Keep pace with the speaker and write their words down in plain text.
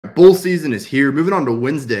right, bowl season is here. Moving on to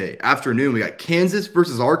Wednesday afternoon, we got Kansas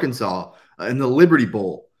versus Arkansas in the Liberty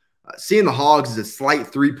Bowl. Seeing the Hogs is a slight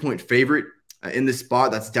 3-point favorite in this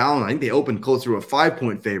spot. That's down. I think they opened closer to a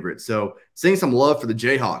 5-point favorite. So seeing some love for the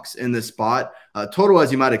Jayhawks in this spot. Total,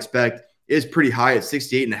 as you might expect, is pretty high at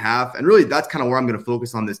 68.5. And really, that's kind of where I'm going to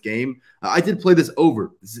focus on this game. I did play this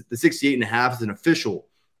over. The 68.5 is an official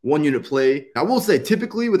one-unit play. I will say,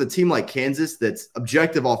 typically with a team like Kansas that's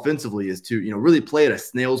objective offensively is to, really play at a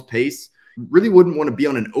snail's pace. Really wouldn't want to be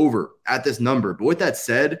on an over at this number. But with that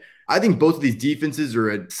said, I think both of these defenses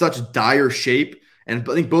are in such dire shape. And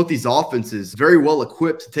I think both these offenses very well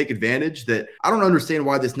equipped to take advantage that I don't understand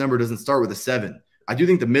why this number doesn't start with a 7. I do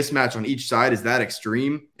think the mismatch on each side is that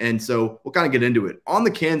extreme. And so we'll kind of get into it. On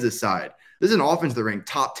the Kansas side, this is an offense that ranked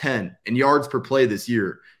top 10 in yards per play this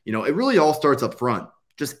year. It really all starts up front.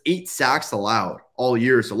 Just 8 sacks allowed all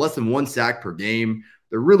year, so less than 1 sack per game.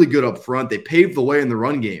 They're really good up front. They paved the way in the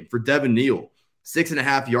run game for Devin Neal.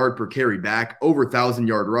 6.5 yard per carry back, over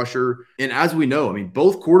 1,000-yard rusher. And as we know,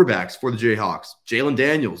 both quarterbacks for the Jayhawks, Jalen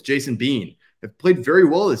Daniels, Jason Bean, have played very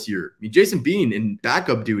well this year. Jason Bean in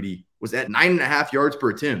backup duty was at 9.5 yards per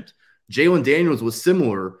attempt. Jalen Daniels was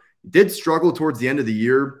similar, did struggle towards the end of the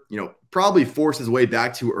year, probably forced his way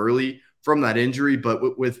back too early from that injury,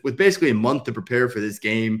 but with basically a month to prepare for this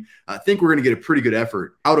game, I think we're going to get a pretty good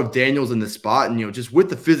effort out of Daniels in this spot. And, just with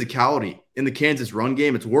the physicality in the Kansas run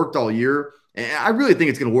game, it's worked all year. And I really think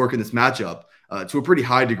it's going to work in this matchup to a pretty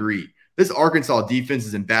high degree. This Arkansas defense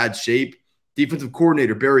is in bad shape. Defensive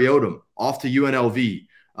coordinator Barry Odom off to UNLV.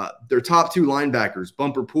 Their top 2 linebackers,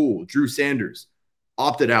 Bumper Poole, Drew Sanders,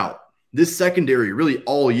 opted out. This secondary really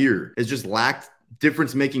all year has just lacked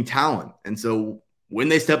difference-making talent. And so when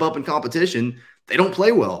they step up in competition, they don't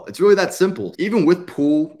play well. It's really that simple. Even with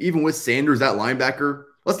Poole, even with Sanders, that linebacker,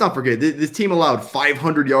 let's not forget, this team allowed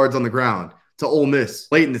 500 yards on the ground to Ole Miss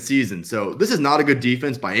late in the season. So this is not a good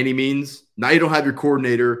defense by any means. Now you don't have your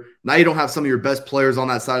coordinator. Now you don't have some of your best players on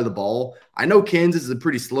that side of the ball. I know Kansas is a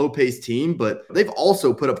pretty slow-paced team, but they've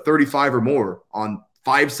also put up 35 or more on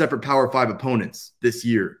 5 separate Power 5 opponents this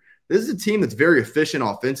year. This is a team that's very efficient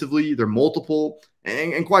offensively. They're multiple.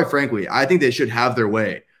 And quite frankly, I think they should have their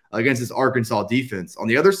way against this Arkansas defense. On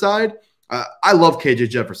the other side, I love KJ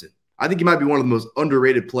Jefferson. I think he might be one of the most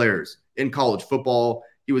underrated players in college football.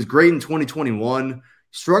 He was great in 2021.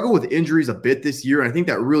 Struggled with injuries a bit this year, and I think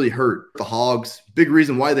that really hurt the Hogs. Big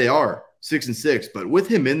reason why they are 6-6. But with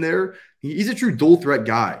him in there, he's a true dual threat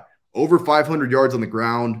guy. Over 500 yards on the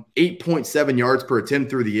ground, 8.7 yards per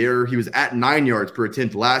attempt through the air. He was at 9 yards per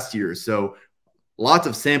attempt last year. So lots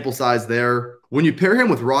of sample size there. When you pair him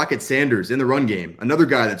with Rocket Sanders in the run game, another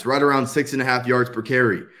guy that's right around 6.5 yards per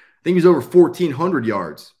carry, I think he's over 1,400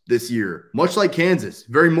 yards this year. Much like Kansas,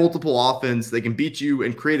 very multiple offense. They can beat you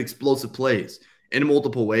and create explosive plays in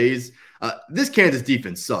multiple ways. This Kansas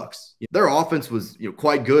defense sucks. Their offense was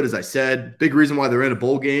quite good, as I said. Big reason why they're in a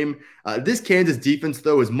bowl game. This Kansas defense,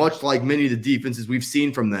 though, is much like many of the defenses we've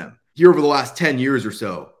seen from them here over the last 10 years or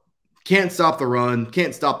so. Can't stop the run,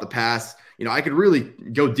 can't stop the pass. I could really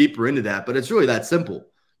go deeper into that, but it's really that simple.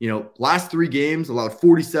 Last 3 games allowed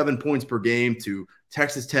 47 points per game to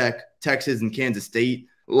Texas Tech, Texas, and Kansas State.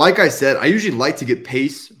 Like I said, I usually like to get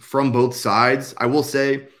pace from both sides. I will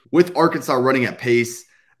say with Arkansas running at pace,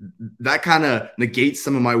 that kind of negates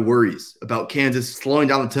some of my worries about Kansas slowing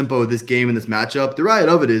down the tempo of this game in this matchup. The reality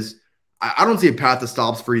of it is I don't see a path to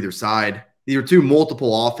stops for either side. These are 2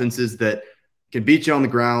 multiple offenses that can beat you on the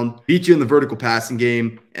ground, beat you in the vertical passing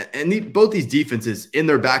game. And both these defenses in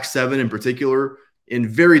their back 7 in particular in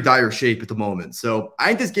very dire shape at the moment. So I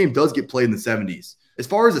think this game does get played in the 70s. As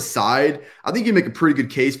far as a side, I think you make a pretty good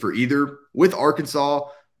case for either. With Arkansas,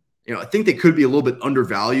 I think they could be a little bit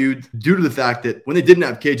undervalued due to the fact that when they didn't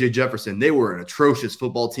have KJ Jefferson, they were an atrocious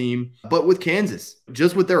football team. But with Kansas,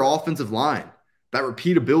 just with their offensive line, that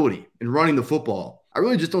repeatability in running the football, I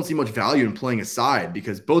really just don't see much value in playing a side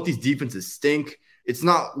because both these defenses stink. It's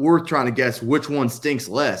not worth trying to guess which one stinks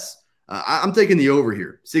less. I'm taking the over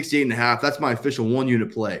here, 68.5. That's my official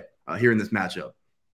one-unit play here in this matchup.